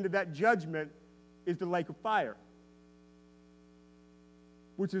ultimate end of that judgment is the lake of fire,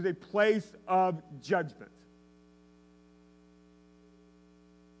 which is a place of judgment.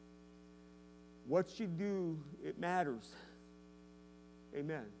 What you do, it matters.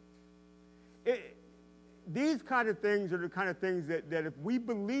 Amen. These kind of things are the kind of things that if we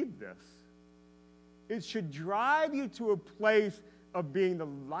believe this, it should drive you to a place of being the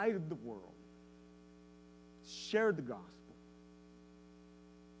light of the world. Share the gospel.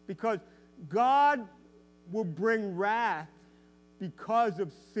 Because God will bring wrath because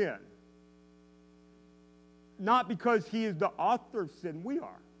of sin. Not because he is the author of sin, we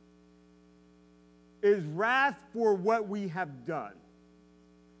are. It is wrath for what we have done.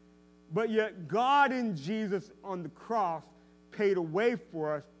 But yet God in Jesus on the cross paid a way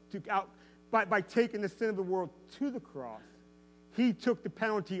for us by taking the sin of the world to the cross. He took the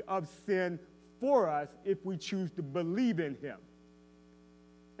penalty of sin for us if we choose to believe in him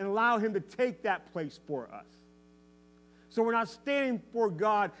and allow him to take that place for us. So we're not standing before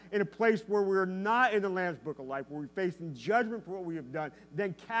God in a place where we're not in the Lamb's Book of Life, where we're facing judgment for what we have done,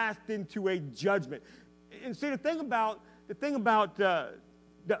 then cast into a judgment. And see, the thing about the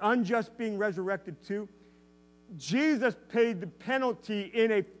unjust being resurrected too, Jesus paid the penalty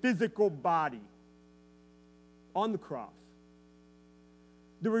in a physical body on the cross.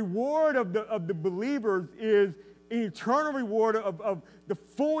 The reward of the believers is an eternal reward of the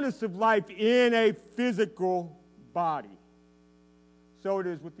fullness of life in a physical body. So it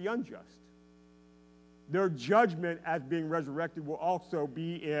is with the unjust. Their judgment as being resurrected will also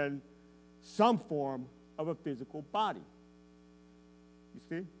be in some form of a physical body. You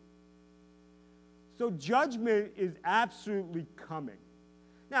see? So judgment is absolutely coming.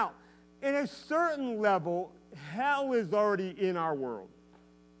 Now, in a certain level, hell is already in our world.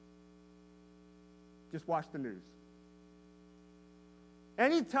 Just watch the news.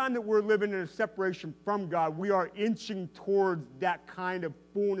 Anytime that we're living in a separation from God, we are inching towards that kind of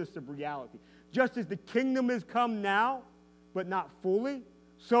fullness of reality. Just as the kingdom has come now, but not fully,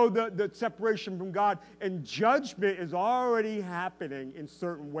 so the separation from God and judgment is already happening in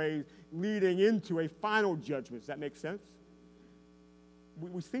certain ways, leading into a final judgment. Does that make sense?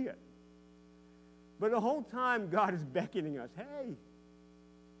 We see it. But the whole time, God is beckoning us, hey,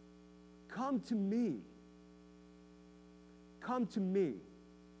 come to me. Come to me.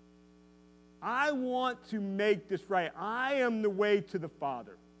 I want to make this right. I am the way to the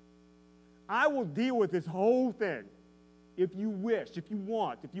Father. I will deal with this whole thing if you wish, if you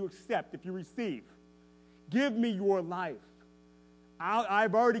want, if you accept, if you receive. Give me your life.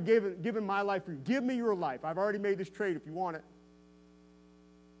 I've already given my life for you. Give me your life. I've already made this trade if you want it.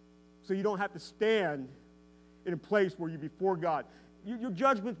 So you don't have to stand in a place where you're before God. Your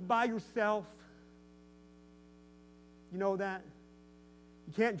judgment's by yourself. You know that?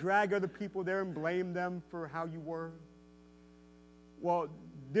 You can't drag other people there and blame them for how you were. Well,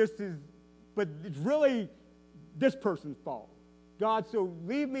 but it's really this person's fault. God, so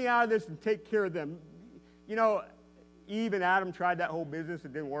leave me out of this and take care of them. You know, Eve and Adam tried that whole business.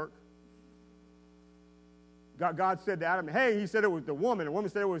 It didn't work. God said to Adam, hey, he said it was the woman. The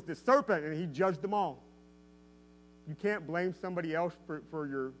woman said it was the serpent, and he judged them all. You can't blame somebody else for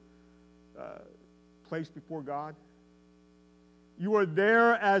your place before God. You are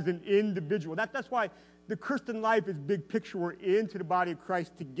there as an individual. That's why the Christian life is big picture. We're into the body of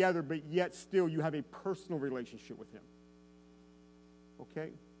Christ together, but yet still you have a personal relationship with him.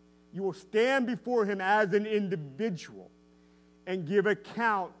 Okay? You will stand before him as an individual and give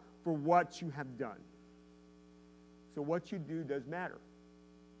account for what you have done. So what you do does matter.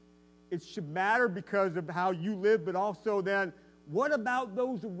 It should matter because of how you live, but also then, what about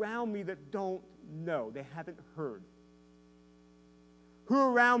those around me that don't know? They haven't heard. Who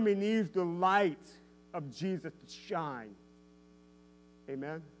around me needs the light of Jesus to shine?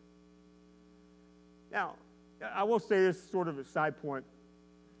 Amen? Now, I will say this sort of a side point.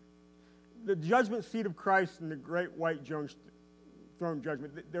 The judgment seat of Christ and the great white throne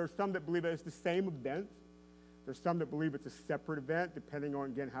judgment, there are some that believe that it's the same event. There's some that believe it's a separate event, depending on,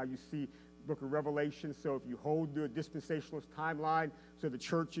 again, how you see the book of Revelation. So if you hold the dispensationalist timeline, so the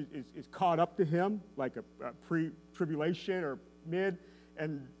church is caught up to him, like a pre-tribulation or mid,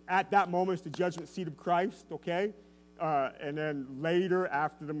 and at that moment it's the judgment seat of Christ, okay? And then later,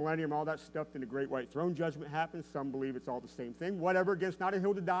 after the millennium, all that stuff, then the great white throne judgment happens. Some believe it's all the same thing. Whatever, again, it's not a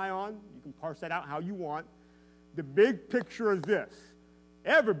hill to die on. You can parse that out how you want. The big picture is this.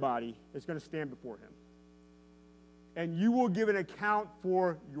 Everybody is going to stand before him. And you will give an account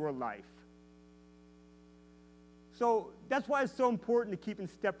for your life. So that's why it's so important to keep in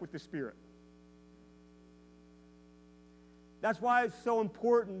step with the Spirit. That's why it's so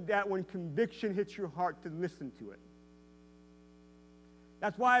important that when conviction hits your heart to listen to it.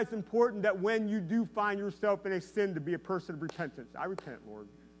 That's why it's important that when you do find yourself in a sin to be a person of repentance. I repent, Lord.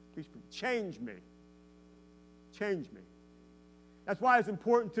 Please change me. Change me. That's why it's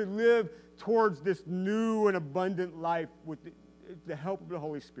important to live towards this new and abundant life with the help of the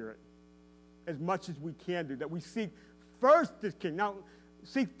Holy Spirit as much as we can do. That we seek first his kingdom. Now,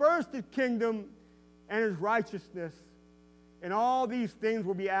 seek first his kingdom and his righteousness, and all these things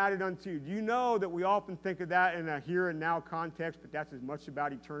will be added unto you. Do you know that we often think of that in a here and now context, but that's as much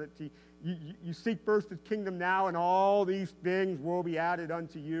about eternity? You seek first his kingdom now, and all these things will be added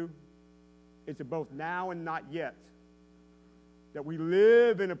unto you. It's both now and not yet. That we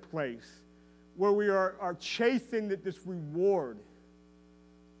live in a place where we are chasing this reward.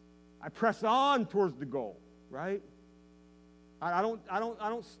 I press on towards the goal, right? I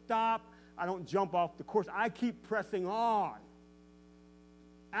don't stop. I don't jump off the course. I keep pressing on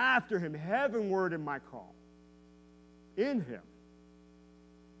after him, heavenward in my call, in him.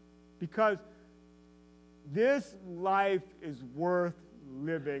 Because this life is worth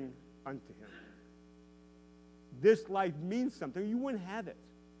living unto him. This life means something. You wouldn't have it.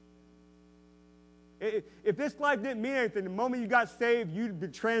 If this life didn't mean anything, the moment you got saved, you'd be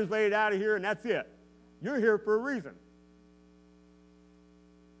translated out of here, and that's it. You're here for a reason.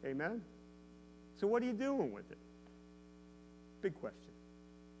 Amen? So what are you doing with it? Big question.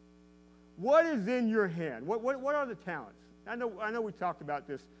 What is in your hand? What are the talents? I know we talked about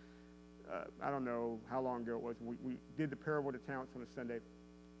this, I don't know how long ago it was. We did the parable of the talents on a Sunday.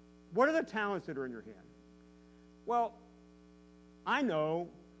 What are the talents that are in your hand? Well, I know,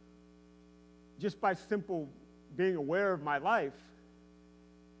 just by simple being aware of my life,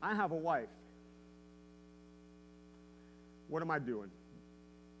 I have a wife. What am I doing?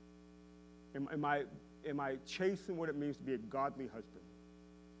 Am I chasing what it means to be a godly husband?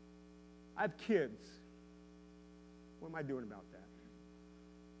 I have kids. What am I doing about that?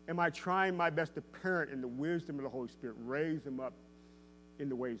 Am I trying my best to parent in the wisdom of the Holy Spirit, raise them up in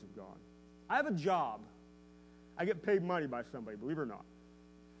the ways of God? I have a job. I get paid money by somebody, believe it or not.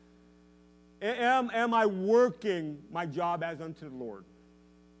 Am I working my job as unto the Lord?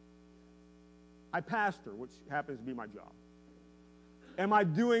 I pastor, which happens to be my job. Am I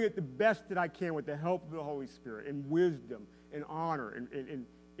doing it the best that I can with the help of the Holy Spirit, in wisdom, in honor,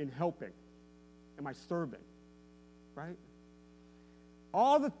 in helping? Am I serving? Right?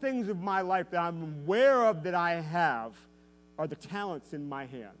 All the things of my life that I'm aware of that I have are the talents in my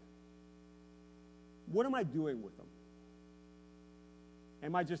hand. What am I doing with them?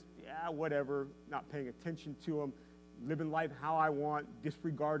 Am I just, whatever, not paying attention to them, living life how I want,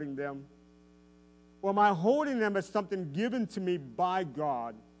 disregarding them? Or am I holding them as something given to me by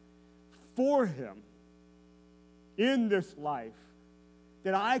God for him in this life,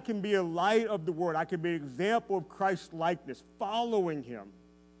 that I can be a light of the Word. I can be an example of Christ's likeness, following Him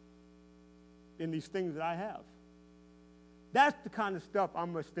in these things that I have. That's the kind of stuff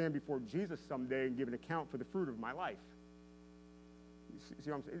I'm going to stand before Jesus someday and give an account for the fruit of my life. See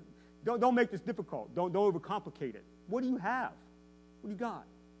what I'm saying? Don't make this difficult. Don't overcomplicate it. What do you have? What do you got?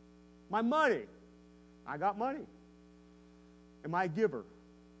 My money. I got money. Am I a giver?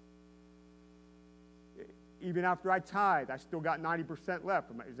 Even after I tithe, I still got 90%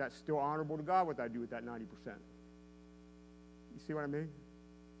 left. Is that still honorable to God, what I do with that 90%? You see what I mean?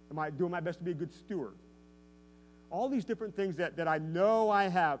 Am I doing my best to be a good steward? All these different things that I know I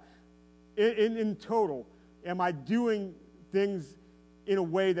have, in total, am I doing things in a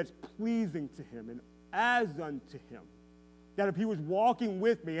way that's pleasing to Him and as unto Him? That if He was walking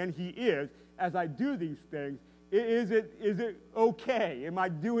with me, and He is, as I do these things, is it okay? Am I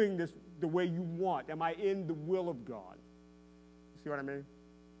doing this the way you want? Am I in the will of God? You see what I mean?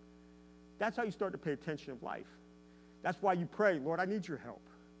 That's how you start to pay attention of life. That's why you pray, Lord, I need your help.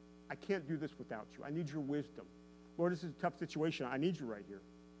 I can't do this without you. I need your wisdom. Lord, this is a tough situation. I need you right here.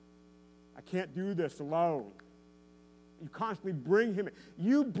 I can't do this alone. You constantly bring Him in.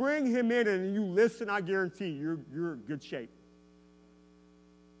 You bring Him in and you listen, I guarantee you're in good shape.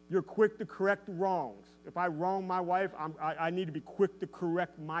 You're quick to correct wrongs. If I wrong my wife, I need to be quick to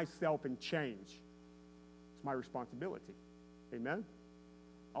correct myself and change. It's my responsibility. Amen?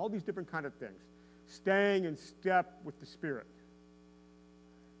 All these different kind of things. Staying in step with the Spirit.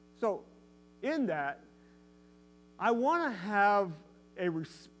 So, in that, I want to have a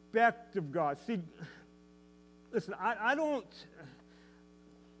respect of God. See, listen, I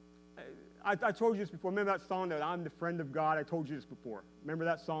told you this before. Remember that song that I'm the friend of God? I told you this before. Remember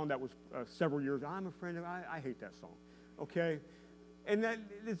that song that was several years ago? I'm a friend of God. I hate that song. Okay? And that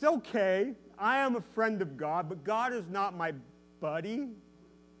it's okay. I am a friend of God, but God is not my buddy.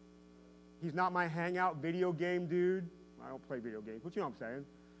 He's not my hangout video game dude. I don't play video games, but you know what I'm saying.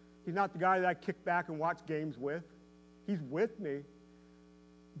 He's not the guy that I kick back and watch games with. He's with me.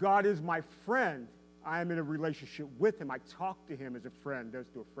 God is my friend. I am in a relationship with Him. I talk to Him as a friend does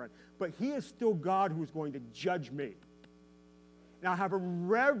to a friend. But He is still God who is going to judge me. And I have a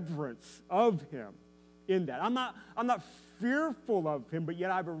reverence of Him in that. I'm not fearful of Him, but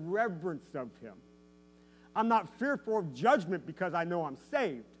yet I have a reverence of Him. I'm not fearful of judgment because I know I'm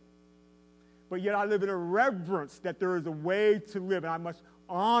saved. But yet I live in a reverence that there is a way to live, and I must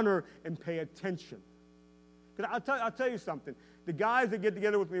honor and pay attention. Because I'll tell you something. The guys that get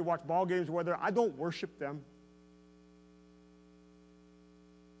together with me to watch ball games or whether, I don't worship them.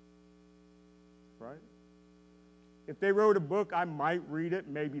 Right? If they wrote a book, I might read it,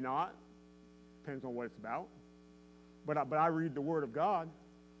 maybe not. Depends on what it's about. But I read the Word of God.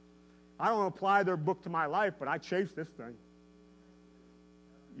 I don't apply their book to my life, but I chase this thing.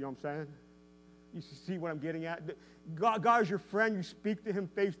 You know what I'm saying? You see what I'm getting at? God is your friend. You speak to Him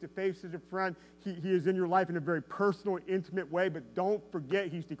face to face as a friend. He is in your life in a very personal and intimate way, but don't forget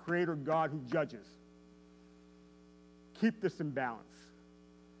He's the Creator God who judges. Keep this in balance.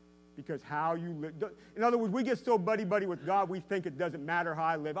 Because how you live, in other words, we get so buddy-buddy with God, we think it doesn't matter how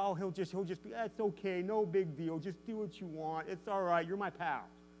I live. Oh, He'll just be, it's okay, no big deal. Just do what you want. It's all right. You're my pal.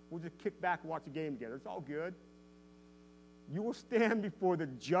 We'll just kick back and watch a game together. It's all good. You will stand before the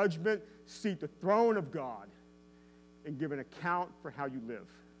judgment seat, the throne of God, and give an account for how you live.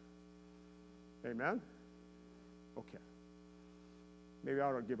 Amen? Okay. Maybe I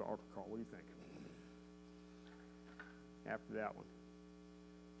ought to give an altar call. What do you think? After that one.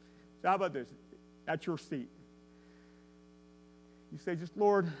 So how about this? At your seat. You say,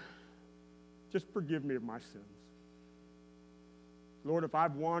 Lord, just forgive me of my sins. Lord, if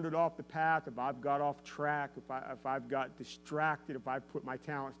I've wandered off the path, if I've got off track, if I've got distracted, if I've put my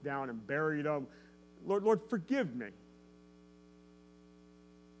talents down and buried them, Lord, forgive me.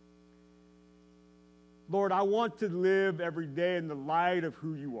 Lord, I want to live every day in the light of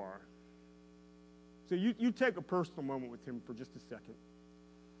who you are. So you take a personal moment with Him for just a second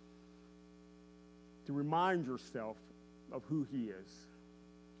to remind yourself of who He is.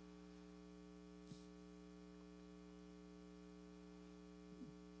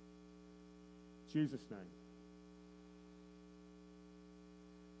 Jesus' name.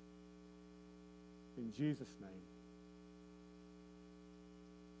 In Jesus' name.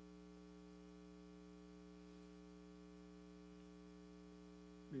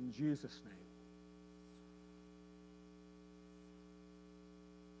 In Jesus' name.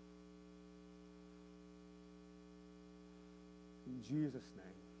 In Jesus'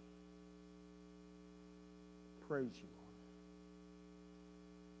 name. Praise you, Lord.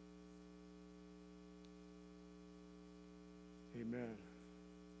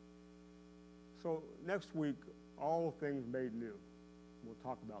 So next week, all things made new. We'll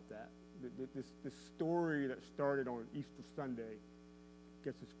talk about that. This story that started on Easter Sunday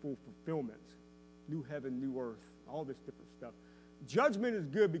gets its full fulfillment. New heaven, new earth, all this different stuff. Judgment is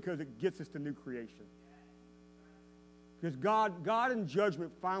good because it gets us to new creation. Because God in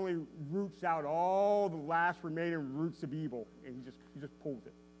judgment finally roots out all the last remaining roots of evil, and he just pulls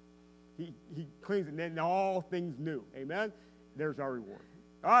it. He cleans it, and then all things new. Amen? There's our reward.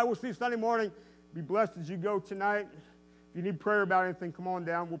 All right, we'll see you Sunday morning. Be blessed as you go tonight. If you need prayer about anything, come on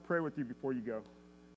down. We'll pray with you before you go.